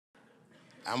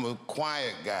I'm a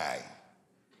quiet guy,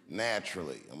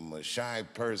 naturally. I'm a shy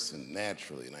person,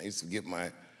 naturally. And I used to get my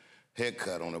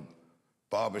haircut on a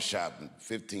barbershop in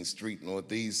 15th Street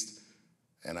Northeast,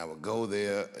 and I would go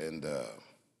there, and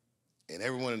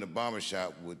everyone in the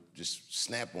barbershop would just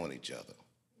snap on each other.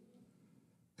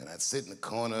 And I'd sit in the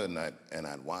corner, and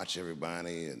I'd watch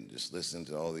everybody and just listen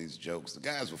to all these jokes. The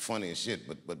guys were funny as shit,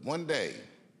 but one day,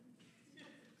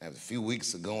 after a few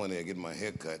weeks of going there, getting my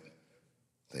hair cut,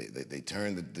 they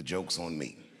turned the jokes on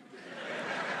me.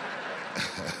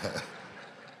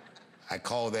 I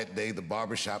call that day the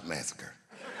Barbershop Massacre.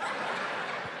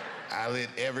 I lit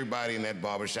everybody in that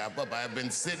barbershop up. I've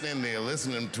been sitting in there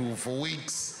listening to for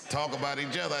weeks, talk about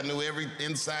each other. I knew every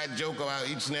inside joke about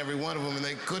each and every one of them, and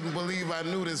they couldn't believe I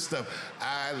knew this stuff.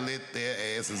 I lit their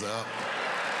asses up.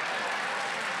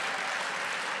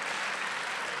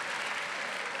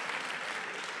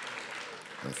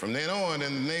 And from then on,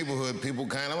 in the neighborhood, people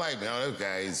kind of like me. Oh, this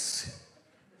guy,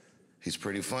 he's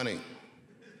pretty funny.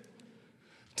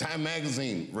 Time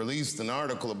magazine released an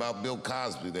article about Bill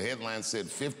Cosby. The headline said,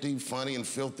 50 funny and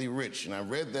filthy rich. And I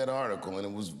read that article, and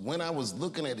it was when I was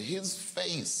looking at his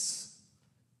face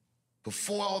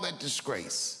before all that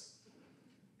disgrace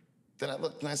that I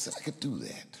looked and I said, I could do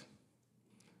that.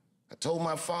 I told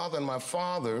my father, and my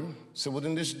father said, well,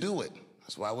 then just do it.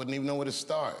 That's why I wouldn't even know where to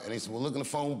start. And he said, well, look in the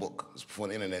phone book. It was before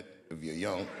the internet, if you're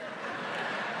young.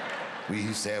 We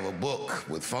used to have a book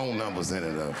with phone numbers in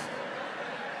it.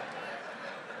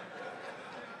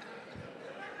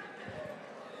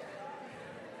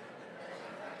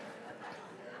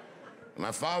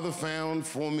 My father found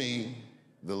for me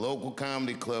the local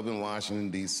comedy club in Washington,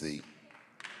 D.C.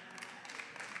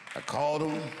 I called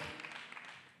him.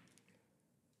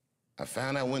 I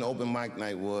found out when open mic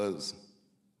night was,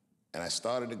 and I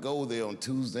started to go there on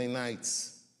Tuesday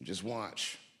nights, just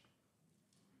watch.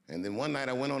 And then one night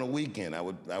I went on a weekend. I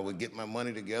would get my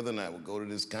money together and I would go to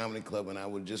this comedy club and I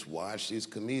would just watch these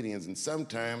comedians, and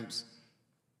sometimes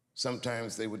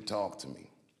they would talk to me.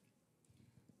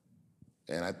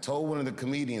 And I told one of the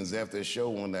comedians after a show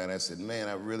one night, I said, man,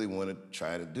 I really want to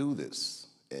try to do this.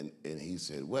 And he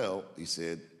said, well, he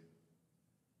said,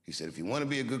 if you want to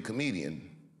be a good comedian,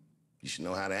 you should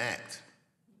know how to act.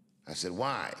 I said,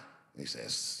 why? And he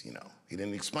says, he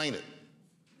didn't explain it.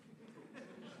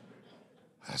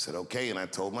 I said, okay, and I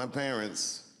told my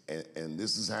parents, and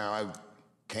this is how I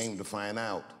came to find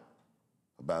out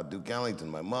about Duke Ellington,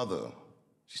 my mother.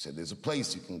 She said, there's a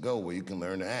place you can go where you can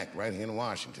learn to act right here in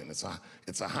Washington.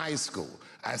 It's a high school.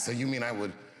 I said, you mean I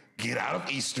would get out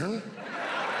of Eastern?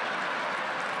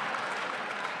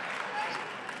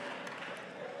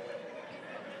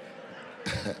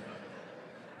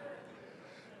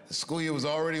 The school year was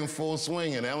already in full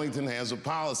swing, and Ellington has a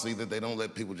policy that they don't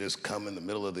let people just come in the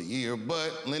middle of the year.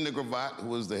 But Linda Gravatt, who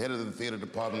was the head of the theater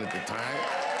department at the time,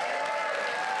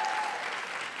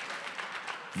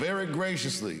 very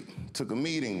graciously took a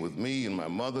meeting with me and my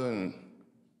mother, and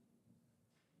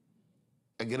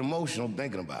I get emotional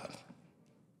thinking about it.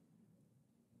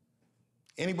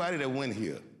 Anybody that went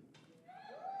here,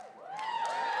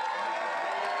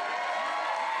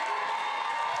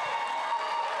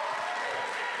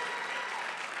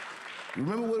 you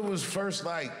remember what it was first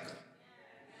like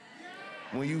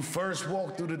when you first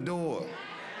walked through the door?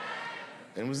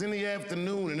 And it was in the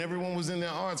afternoon, and everyone was in their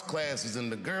arts classes, and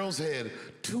the girls had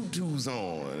tutus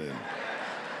on,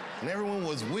 and everyone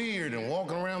was weird and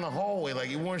walking around the hallway like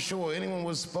you weren't sure where anyone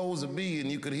was supposed to be, and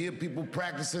you could hear people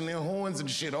practicing their horns and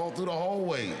shit all through the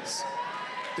hallways.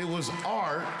 There was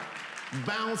art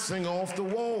bouncing off the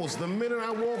walls. The minute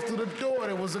I walked through the door,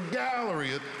 there was a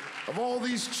gallery of all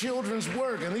these children's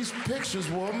work, and these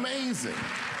pictures were amazing.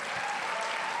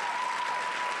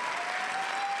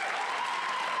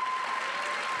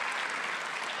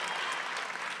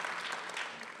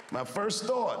 My first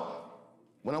thought,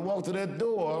 when I walked through that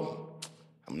door,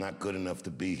 I'm not good enough to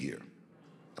be here,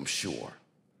 I'm sure.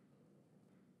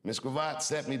 Miss Gravatt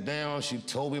sat me down, she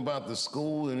told me about the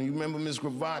school, and you remember Miss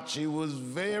Gravatt, she was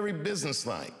very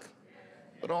businesslike,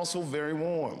 but also very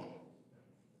warm.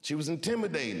 She was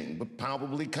intimidating, but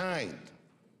palpably kind.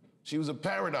 She was a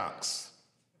paradox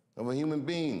of a human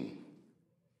being.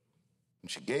 And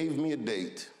she gave me a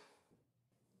date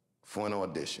for an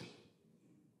audition.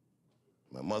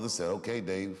 My mother said, okay,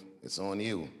 Dave, it's on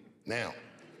you. Now,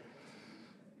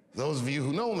 those of you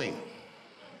who know me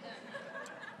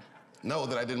know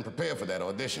that I didn't prepare for that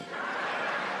audition.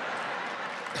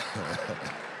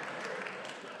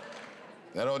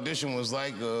 That audition was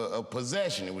like a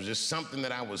possession. It was just something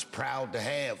that I was proud to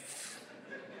have.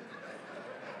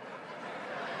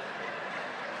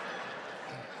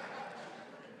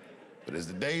 But as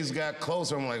the days got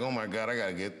closer, I'm like, oh my God, I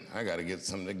gotta get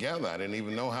something together. I didn't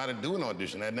even know how to do an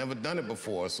audition. I'd never done it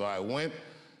before. So I went,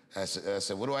 I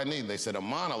said, what do I need? They said a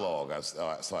monologue.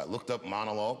 So I looked up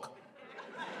monologue.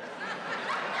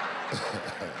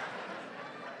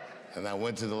 And I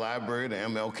went to the library, the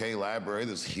MLK library,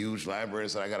 this huge library. I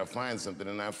said, I gotta find something.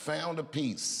 And I found a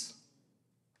piece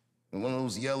in one of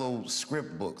those yellow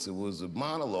script books. It was a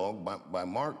monologue by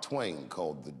Mark Twain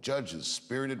called The Judge's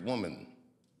Spirited Woman.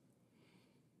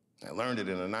 I learned it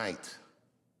in a night.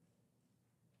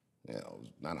 You know, it was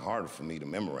not hard for me to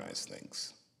memorize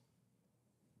things.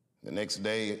 The next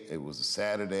day, it was a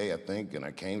Saturday, I think, and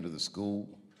I came to the school,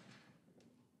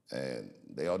 and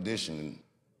they auditioned in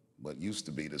what used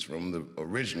to be this room, the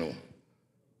original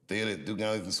theater at Duke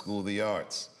Ellington School of the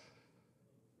Arts.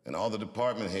 And all the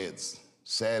department heads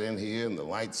sat in here, and the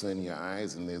lights are in your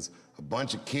eyes, and there's a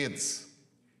bunch of kids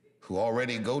who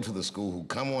already go to the school who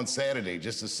come on Saturday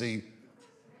just to see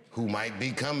who might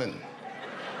be coming.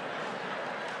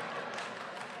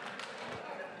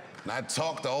 And I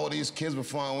talked to all these kids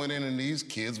before I went in, and these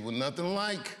kids were nothing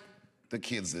like the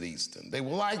kids at Easton. They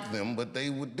were like them, but they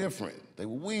were different. They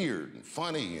were weird and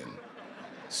funny and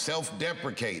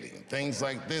self-deprecating, things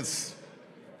like this.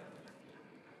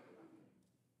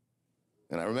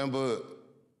 And I remember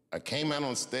I came out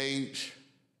on stage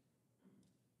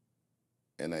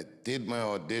and I did my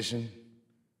audition,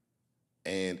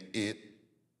 and it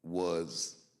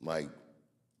was like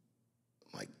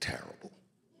terrible.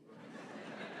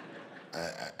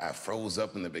 I froze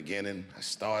up in the beginning. I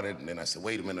started, and then I said,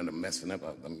 wait a minute, I'm messing up.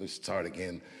 Let me start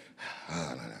again.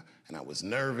 And I was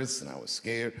nervous, and I was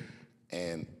scared.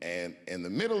 And in the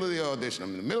middle of the audition,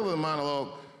 I'm in the middle of the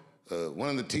monologue, one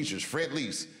of the teachers, Fred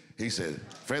Leach, he said,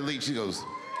 Fred Leach, he goes,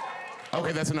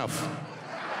 okay, that's enough.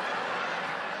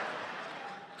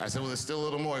 I said, well, there's still a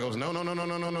little more. He goes, no,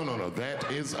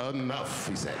 that is enough,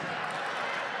 he said.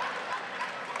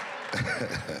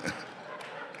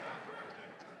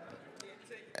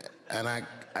 And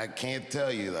I can't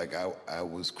tell you, like, I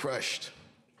was crushed.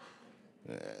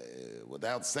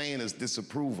 Without saying his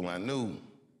disapproval, I knew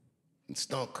it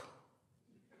stunk.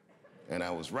 And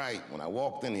I was right. When I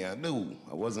walked in here, I knew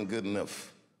I wasn't good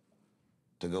enough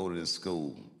to go to this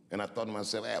school. And I thought to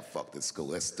myself, fuck this school,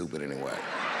 that's stupid anyway.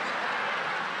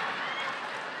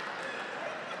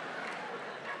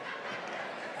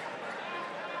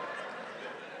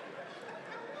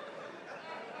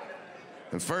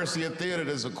 In first-year theater,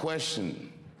 there's a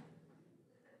question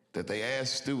that they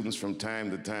ask students from time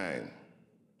to time.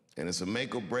 And it's a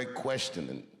make-or-break question.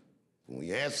 And when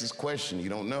you ask this question, you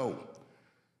don't know.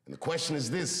 And the question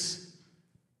is this.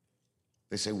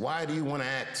 They say, why do you want to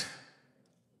act?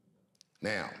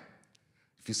 Now,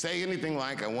 if you say anything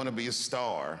like, I want to be a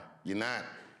star, you're not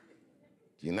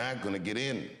going to get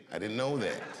in. I didn't know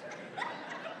that.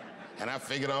 And I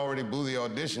figured I already blew the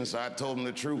audition, so I told him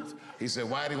the truth. He said,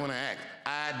 why do you want to act?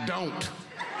 I don't.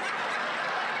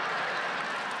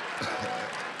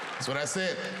 That's what I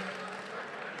said.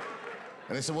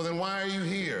 And they said, well, then why are you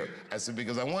here? I said,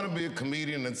 because I want to be a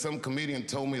comedian, and some comedian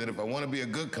told me that if I want to be a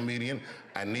good comedian,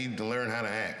 I need to learn how to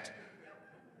act.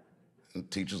 And the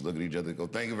teachers look at each other and go,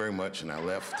 thank you very much, and I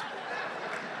left.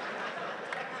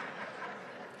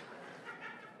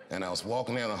 And I was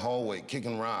walking down the hallway,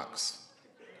 kicking rocks.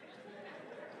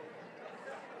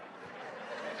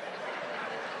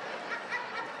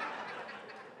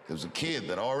 There was a kid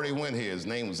that already went here. His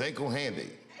name was Aiko Handy.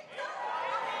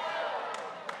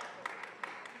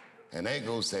 And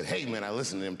Aiko said, hey, man, I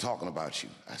listened to them talking about you.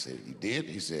 I said, you did?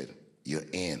 He said, you're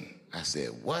in. I said,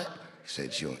 what? He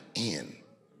said, you're in.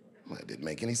 Well, it didn't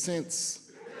make any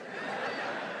sense.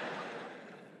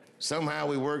 Somehow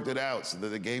we worked it out so that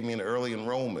they gave me an early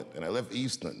enrollment, and I left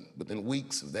Easton within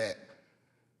weeks of that.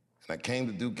 And I came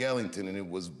to Duke Ellington, and it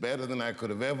was better than I could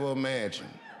have ever imagined.